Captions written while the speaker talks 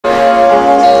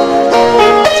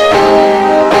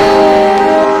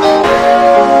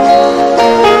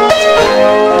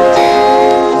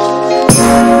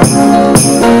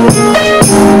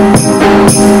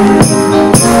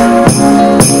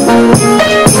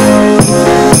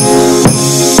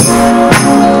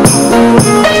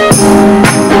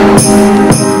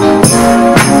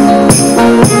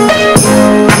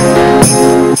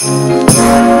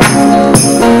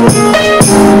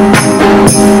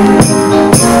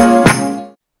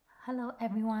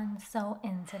So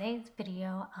in today's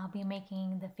video, I'll be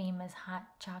making the famous hot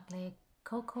chocolate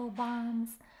cocoa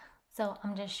bombs. So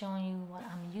I'm just showing you what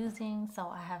I'm using. So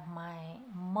I have my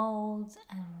molds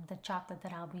and the chocolate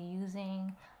that I'll be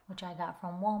using, which I got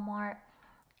from Walmart,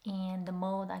 and the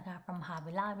mold I got from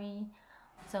Hobby Lobby.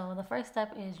 So the first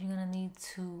step is you're gonna need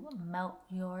to melt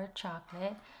your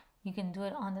chocolate. You can do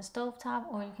it on the stove top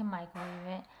or you can microwave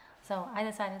it. So I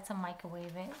decided to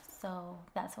microwave it. So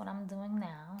that's what I'm doing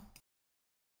now.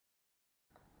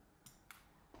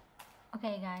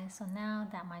 Okay guys, so now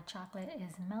that my chocolate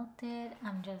is melted,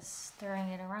 I'm just stirring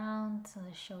it around to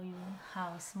show you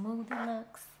how smooth it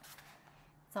looks.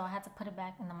 So I had to put it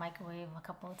back in the microwave a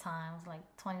couple of times, like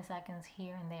 20 seconds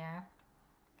here and there.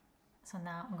 So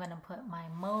now I'm gonna put my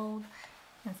mold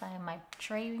inside my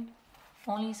tray,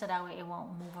 only so that way it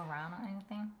won't move around or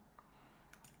anything.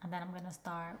 And then I'm gonna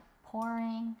start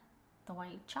pouring the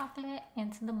white chocolate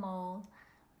into the mold.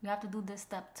 You have to do this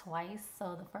step twice.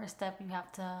 So the first step, you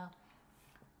have to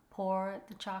pour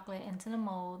the chocolate into the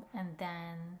mold and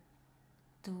then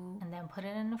put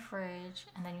it in the fridge,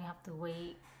 and then you have to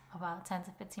wait about 10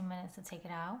 to 15 minutes to take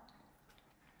it out.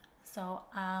 So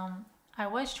I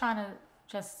was trying to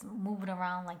just move it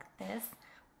around like this,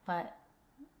 but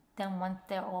then once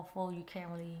they're all full, you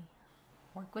can't really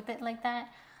work with it like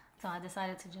that. So I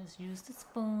decided to just use the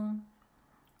spoon,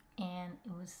 and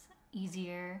it was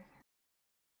easier.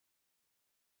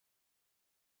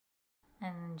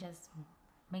 And just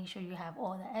make sure you have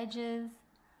all the edges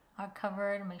are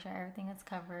covered, make sure everything is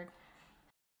covered.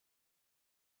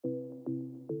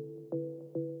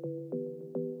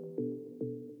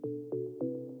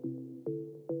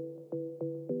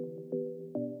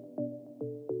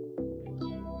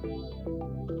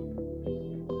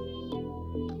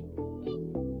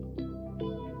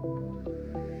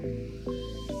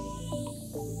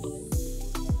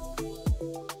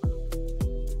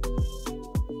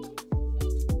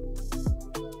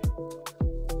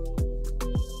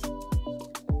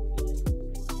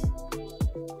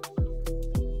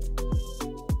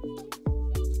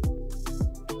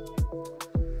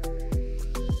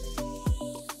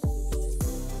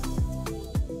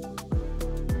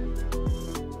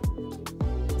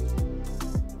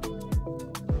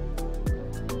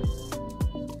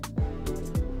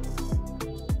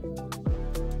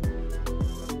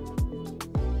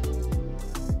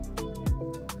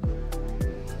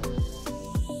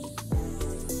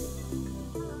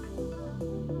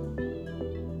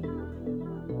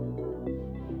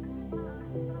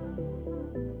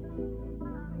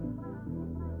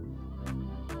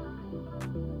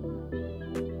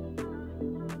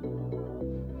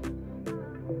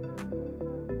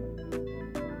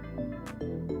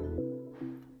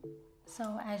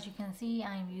 So as you can see,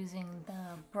 I'm using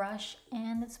the brush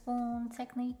and the spoon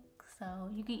technique. So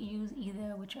you could use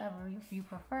either, whichever you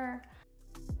prefer.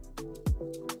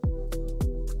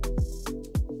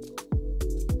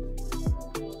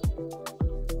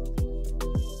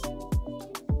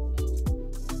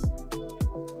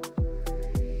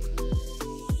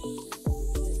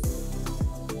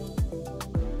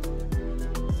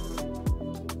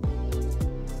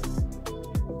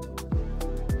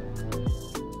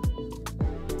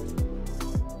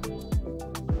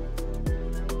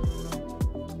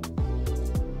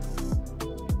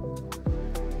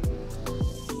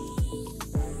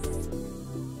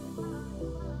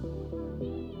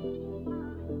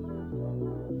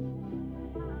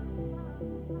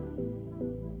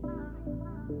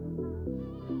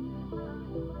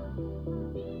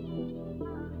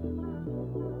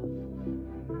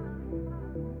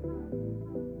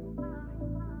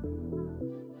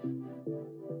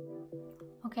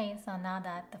 Okay, so now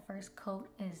that the first coat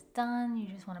is done, you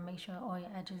just want to make sure all your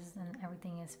edges and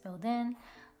everything is filled in.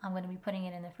 I'm going to be putting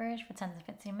it in the fridge for 10 to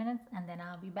 15 minutes, and then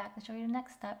I'll be back to show you the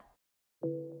next step.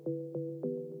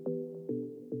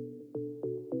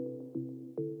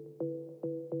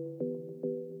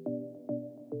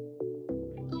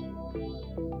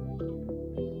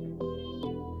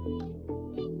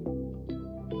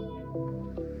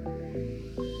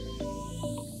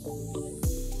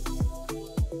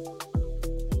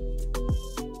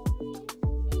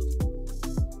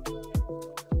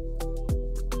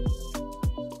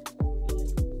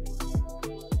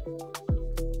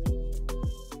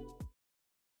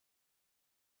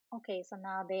 Okay, so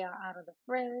now they are out of the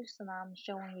fridge. So now I'm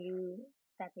showing you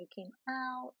that they came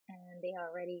out and they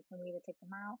are ready for me to take them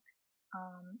out.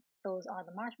 Those are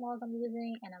the marshmallows I'm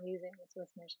using, and I'm using the Swiss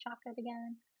Miss chocolate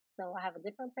again. So I have a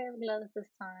different pair of gloves this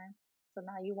time. So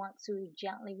now you want to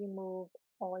gently remove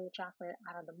all your chocolate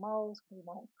out of the mold so it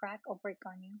won't crack or break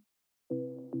on you.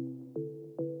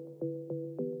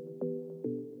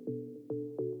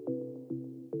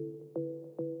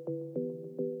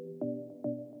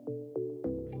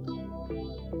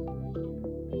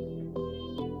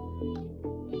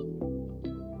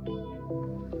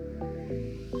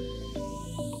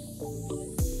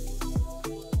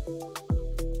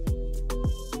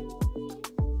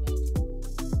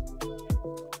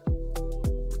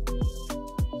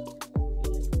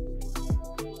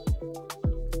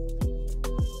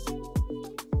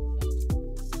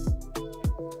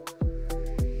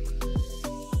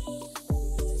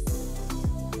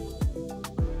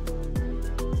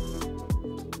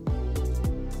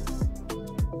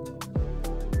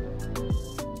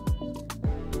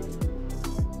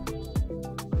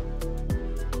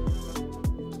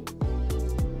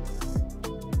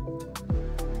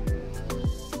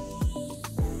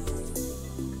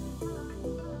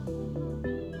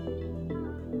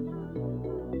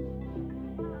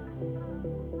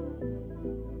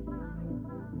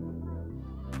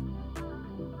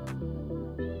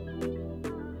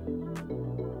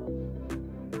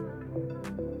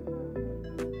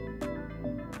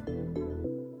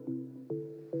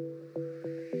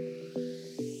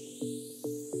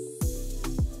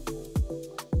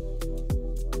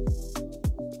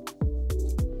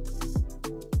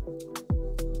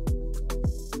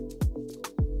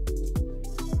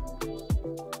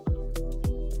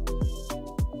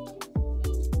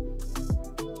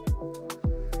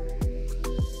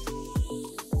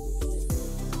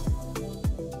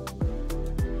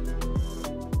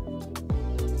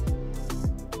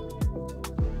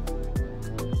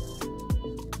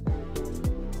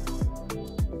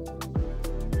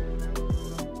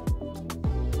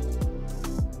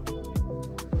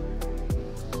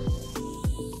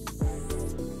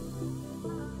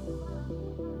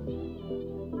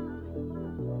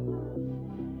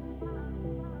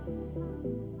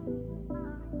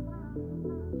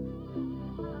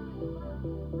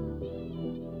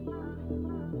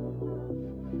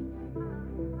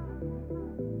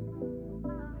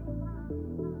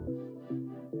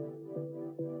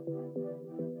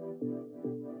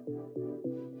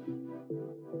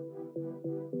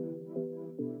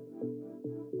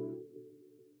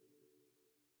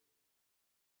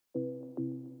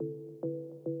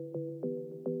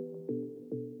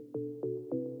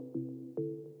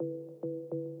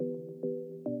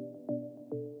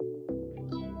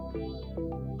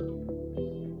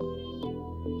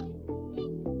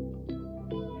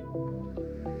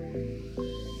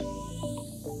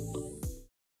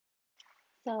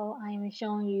 and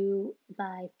showing you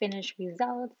my finished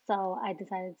results. So I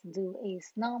decided to do a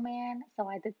snowman. So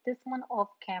I did this one off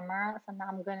camera. So now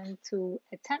I'm going to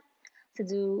attempt to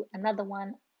do another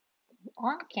one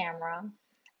on camera,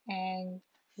 and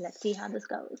let's see how this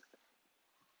goes.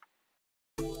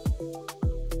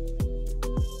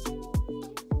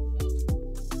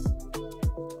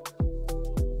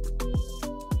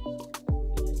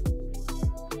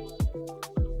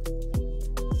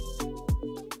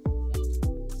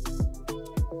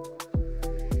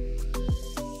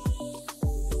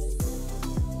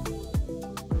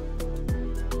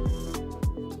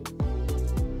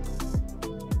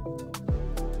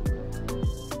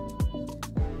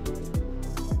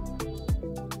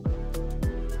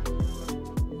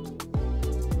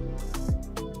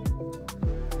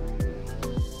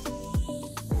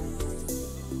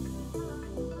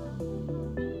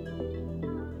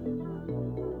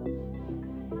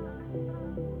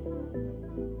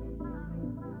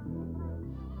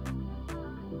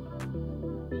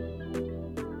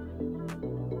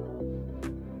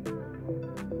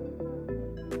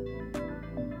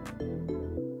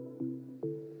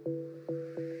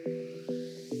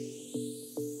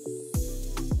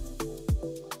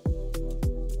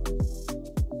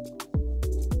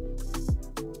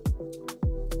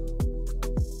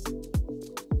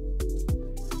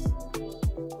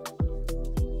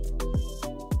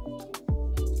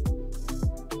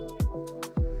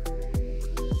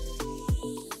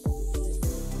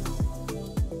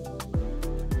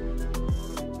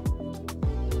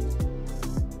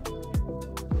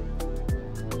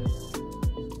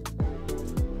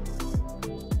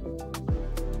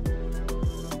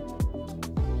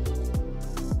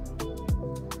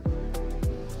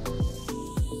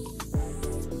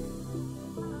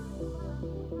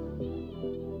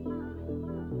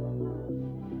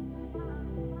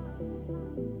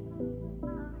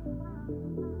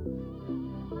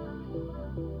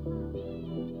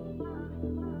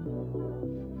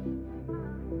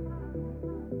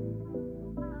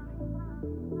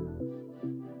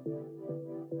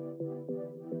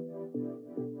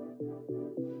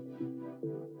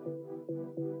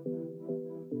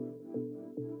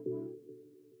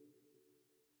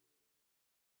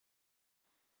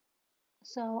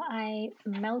 So I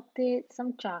melted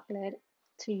some chocolate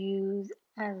to use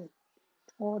as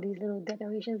all these little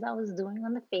decorations I was doing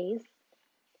on the face.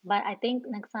 But I think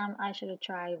next time I should have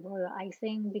tried royal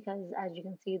icing because as you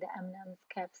can see the M&Ms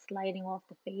kept sliding off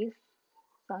the face.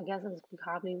 So I guess it's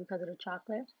probably because of the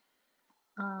chocolate.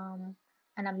 Um,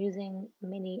 and I'm using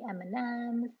mini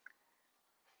M&Ms